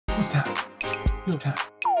Whose time? Your time.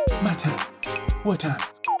 My time. What time?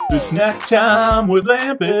 It's snack time with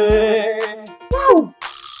Lampi. Woo!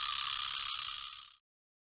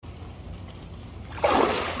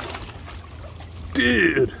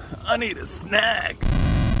 Dude, I need a snack.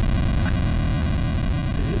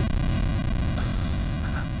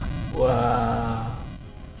 Wow.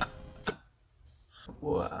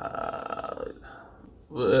 Wow.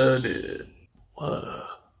 Whoa, dude. Whoa.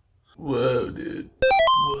 Whoa, dude.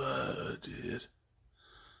 Whoa, dude.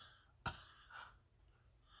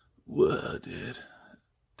 Whoa, dude.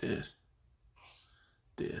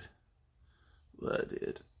 Dude. Whoa,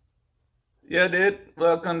 dude. Yeah, dude.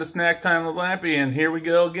 Welcome to Snack Time with Lampi, and here we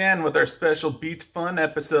go again with our special Beach Fun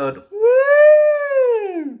episode.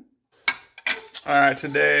 Woo! Alright,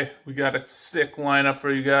 today we got a sick lineup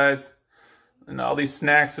for you guys. And all these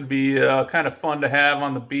snacks would be kind of fun to have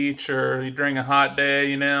on the beach or during a hot day,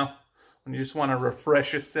 you know, when you just want to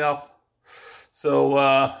refresh yourself. So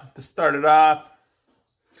to start it off,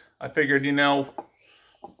 I figured, you know,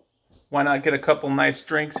 why not get a couple nice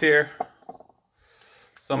drinks here?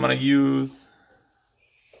 So I'm going to use,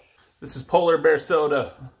 this is Polar Bear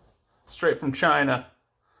soda, straight from China.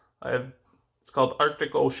 It's called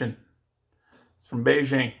Arctic Ocean. It's from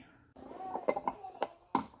Beijing.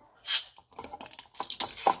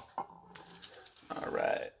 All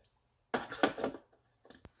right.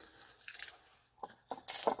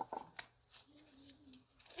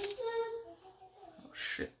 Oh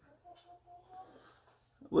shit.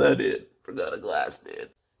 Let it. Forgot a glass,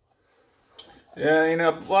 dude. Yeah, you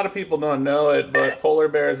know, a lot of people don't know it, but polar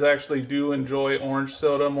bears actually do enjoy orange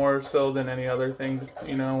soda more so than any other thing,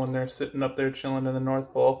 you know, when they're sitting up there chilling in the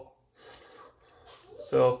North Pole.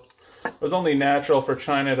 So it was only natural for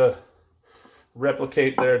China to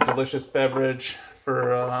replicate their delicious beverage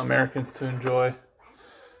for Americans to enjoy.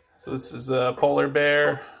 So this is a polar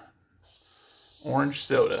bear orange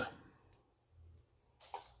soda.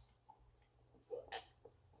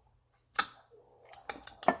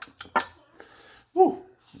 Woo,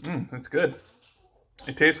 that's good.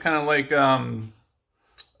 It tastes kind of like a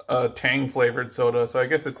tang flavored soda, so I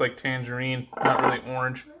guess it's like tangerine, not really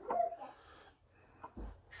orange.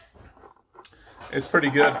 It's pretty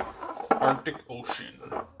good. Arctic Ocean.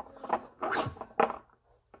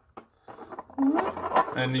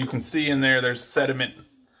 And you can see in there, there's sediment.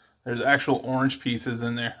 There's actual orange pieces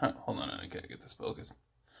in there. Hold on, I gotta get this focused.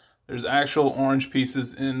 There's actual orange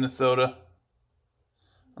pieces in the soda.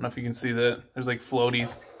 I don't know if you can see that. There's like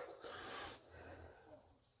floaties.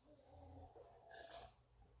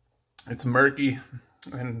 It's murky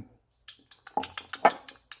and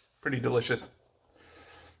pretty delicious.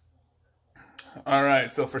 All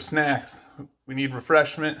right, so for snacks, we need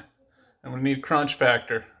refreshment and we need crunch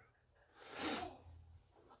factor.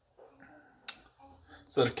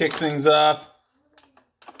 So to kick things off,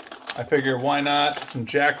 I figure why not some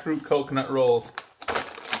jackfruit coconut rolls.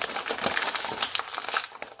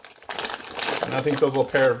 And I think those will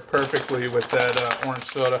pair perfectly with that orange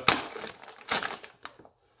soda.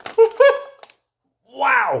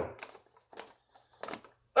 Wow!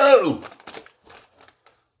 Oh!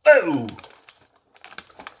 Oh!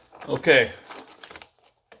 Okay.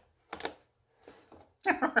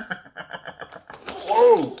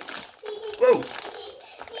 Whoa! Whoa!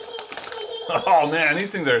 Oh man,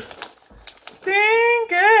 these things are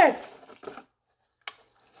stinky!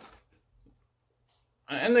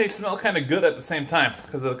 And they smell kind of good at the same time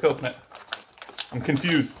because of the coconut. I'm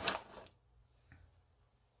confused.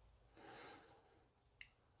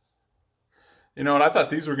 You know what? I thought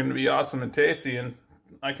these were going to be awesome and tasty, and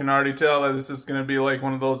I can already tell that this is going to be like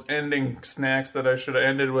one of those ending snacks that I should have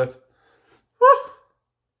ended with. Woo!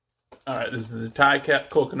 Alright, this is the Thai Cap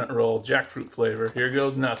coconut roll, jackfruit flavor. Here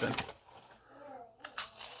goes nothing.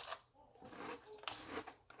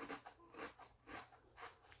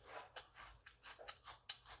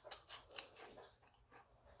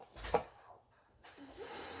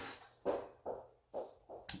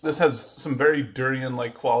 This has some very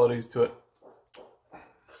durian-like qualities to it.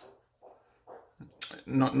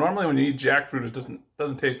 Normally when you eat jackfruit, it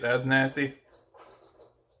doesn't taste as nasty.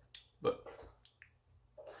 But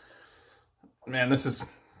man, this is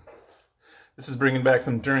bringing back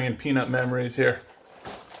some durian peanut memories here.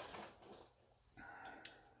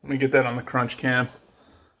 Let me get that on the crunch cam.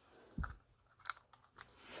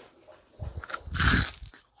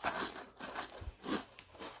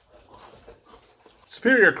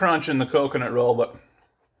 Superior crunch in the coconut roll, but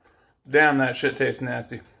damn, that shit tastes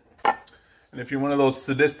nasty. And if you're one of those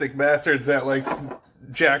sadistic bastards that likes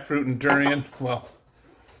jackfruit and durian, well,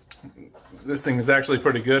 this thing is actually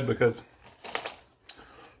pretty good because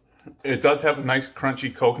It does have a nice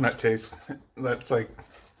crunchy coconut taste that's like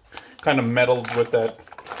kind of meddled with that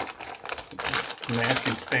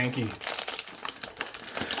nasty, stanky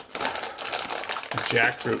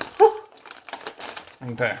jackfruit.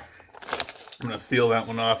 Okay, I'm gonna seal that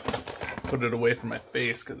one off, put it away from my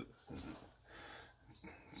face because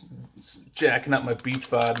it's jacking up my beach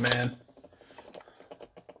vibe, man.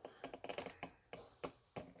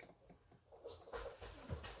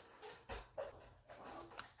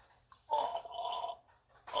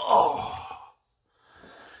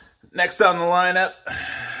 Next on the lineup,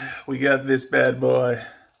 we got this bad boy.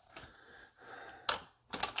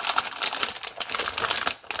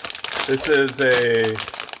 This is a,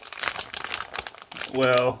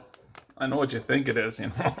 well, I know what you think it is, you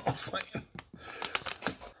know what I'm saying?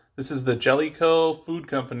 This is the Jellicoe Food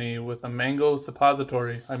Company with a mango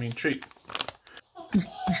suppository, treat.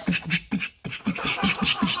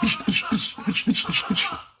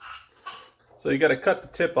 So you gotta cut the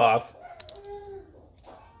tip off.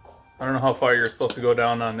 I don't know how far you're supposed to go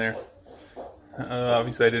down on there.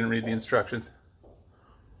 Obviously I didn't read the instructions.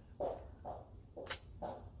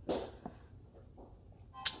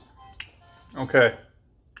 Okay.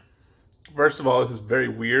 First of all, this is very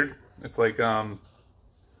weird. It's like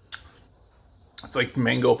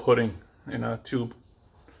mango pudding in a tube.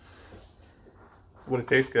 Would it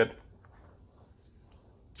taste good?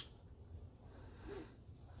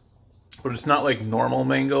 But it's not like normal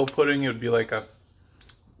mango pudding. It would be like a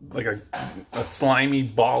slimy,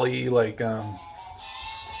 bally, like a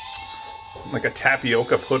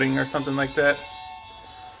tapioca pudding or something like that.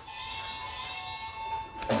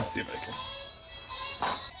 Let's see if I can.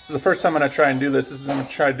 So the first time I'm gonna try and do this is I'm gonna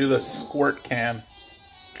try to do the squirt can,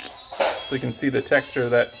 so you can see the texture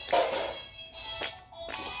of that.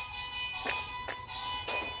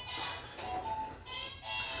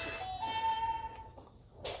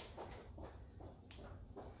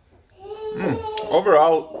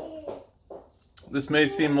 Overall, this may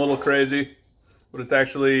seem a little crazy, but it's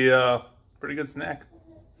actually a pretty good snack.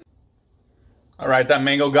 All right, that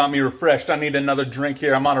mango got me refreshed. I need another drink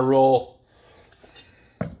here. I'm on a roll.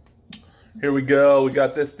 Here we go. We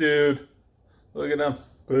got this dude. Look at him.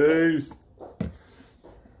 Peace.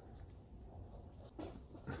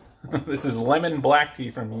 This is lemon black tea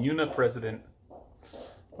from Uni-President.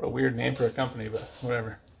 What a weird name for a company, but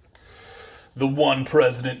whatever. The one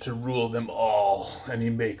president to rule them all, and he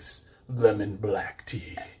makes lemon black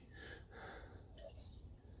tea.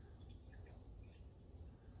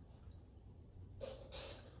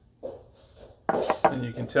 And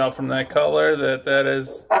you can tell from that color that that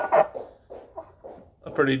is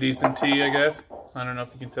a pretty decent tea, I guess. I don't know if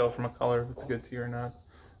you can tell from a color if it's a good tea or not.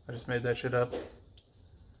 I just made that shit up.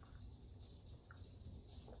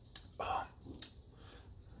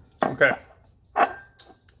 Okay.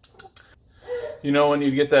 You know when you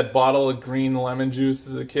get that bottle of green lemon juice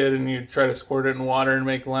as a kid and you try to squirt it in water and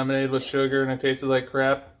make lemonade with sugar and it tasted like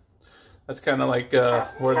crap? That's kind of like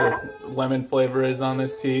where the lemon flavor is on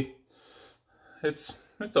this tea. It's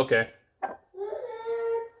okay.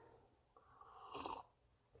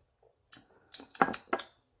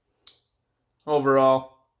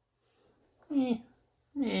 Overall,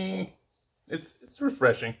 it's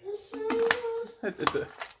refreshing.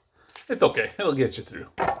 It's okay. It'll get you through.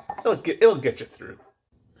 It'll get you through.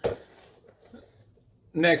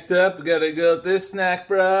 Next up, we gotta go with this snack,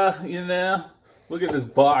 bruh. You know, look at this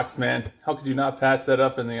box, man. How could you not pass that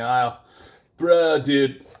up in the aisle, bruh,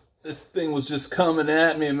 dude? This thing was just coming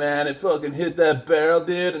at me, man. It fucking hit that barrel,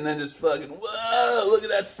 dude, and then just fucking, whoa! Look at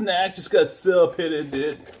that snack. Just got so pitted,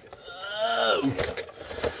 dude. Whoa!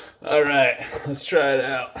 All right, let's try it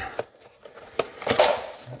out.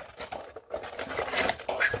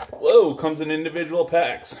 Whoa, comes in individual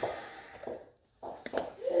packs.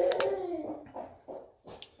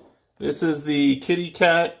 This is the kitty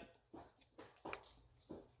cat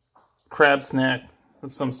crab snack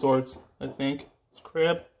of some sorts, I think. It's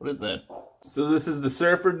crab? What is that? So this is the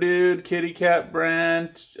Surfer Dude kitty cat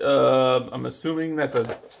brand. I'm assuming that's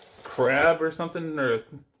a crab or something, or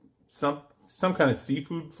some kind of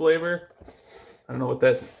seafood flavor. I don't know what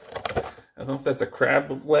that, I don't know if that's a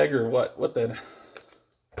crab leg or what that.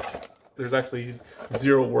 There's actually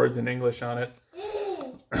 0 words in English on it.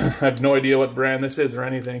 I have no idea what brand this is or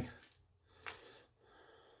anything.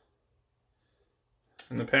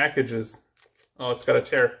 And the package is, oh, it's got a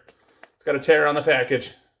tear. It's got a tear on the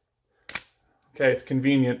package. Okay, it's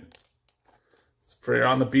convenient. It's for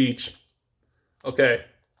on the beach. Okay.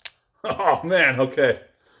 Oh man, okay.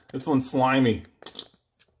 This one's slimy.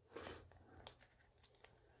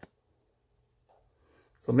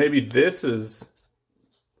 So maybe this is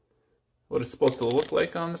what it's supposed to look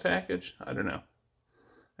like on the package. I don't know.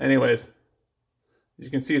 Anyways, you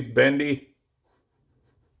can see it's bendy.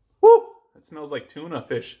 Woo! It smells like tuna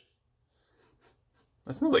fish.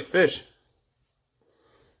 That smells like fish.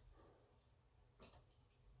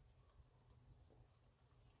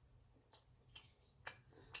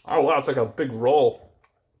 Oh wow, it's like a big roll.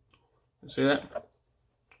 You see that?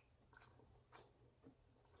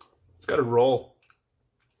 It's got a roll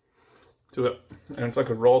to it, and it's like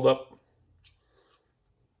a rolled up.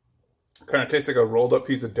 Kind of tastes like a rolled up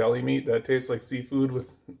piece of deli meat that tastes like seafood with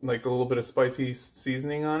like a little bit of spicy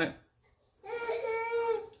seasoning on it.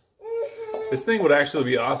 This thing would actually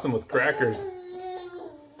be awesome with crackers.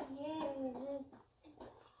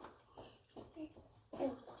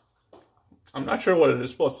 I'm not sure what it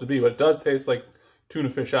is supposed to be, but it does taste like tuna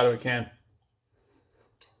fish out of a can.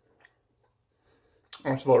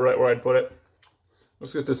 That's about right where I'd put it.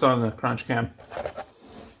 Let's get this on the crunch cam.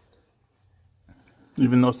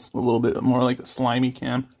 Even though it's a little bit more like a slimy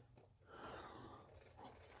cam.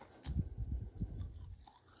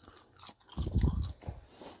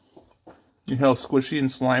 You know how squishy and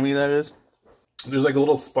slimy that is? There's like a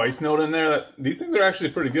little spice note in there. These things are actually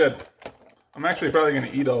pretty good. I'm actually probably going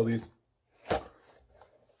to eat all these.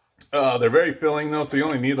 They're very filling though, so you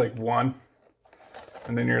only need like one.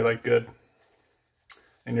 And then you're like good.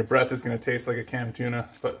 And your breath is going to taste like a canned tuna.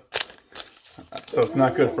 So it's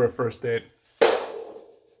not good for a first date.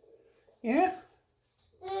 Yeah.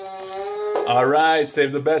 Alright,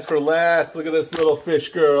 save the best for last. Look at this little fish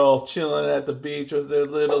girl chilling at the beach with their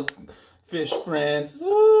little fish friends.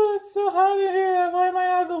 Oh, it's so hot in here. Why am I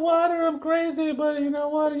out of the water? I'm crazy, but you know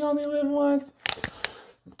what? You only live once.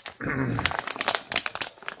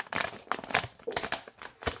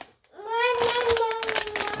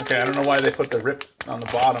 Okay, I don't know why they put the rip on the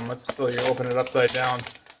bottom. Let's so you open it upside down.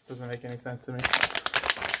 Doesn't make any sense to me.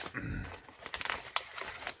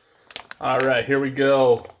 Alright, here we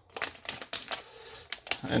go.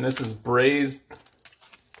 And this is braised.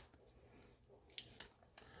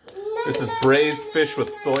 This is braised fish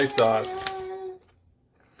with soy sauce.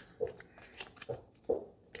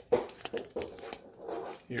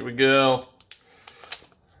 Here we go.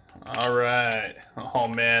 Alright. Oh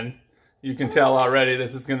man. You can tell already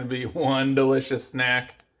this is going to be one delicious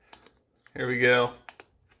snack. Here we go.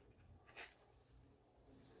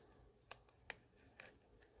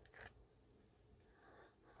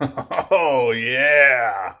 Oh,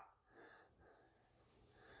 yeah.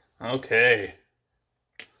 Okay.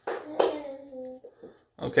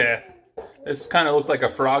 Okay. This kind of looked like a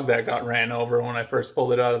frog that got ran over when I first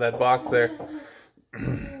pulled it out of that box there.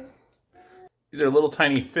 These are little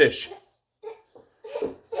tiny fish.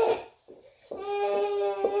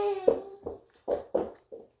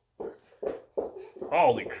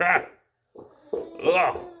 Holy crap.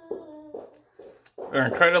 Ugh. They're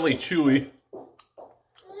incredibly chewy.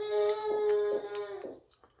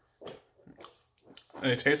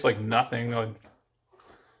 And it tastes like nothing. It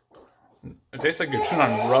tastes like you're chewing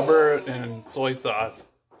on rubber and soy sauce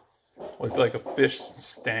with like a fish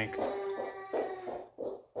stank.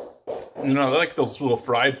 You know, I like those little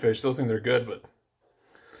fried fish. Those things are good, but...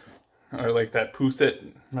 Or like that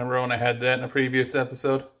Pousset. Remember when I had that in a previous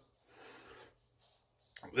episode?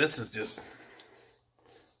 This is just...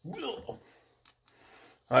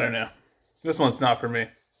 I don't know. This one's not for me.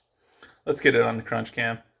 Let's get it on the crunch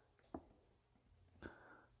cam.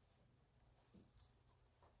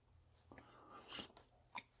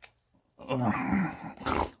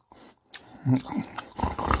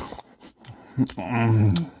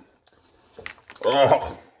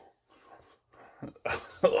 Oh.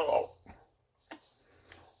 Oh.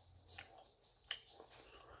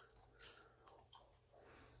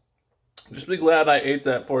 Just be glad I ate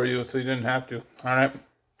that for you so you didn't have to. Alright?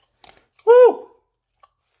 Woo!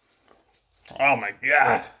 Oh my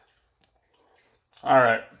god.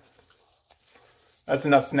 Alright. That's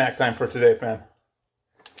enough snack time for today, fam.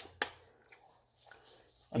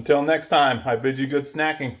 Until next time, I bid you good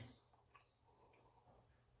snacking.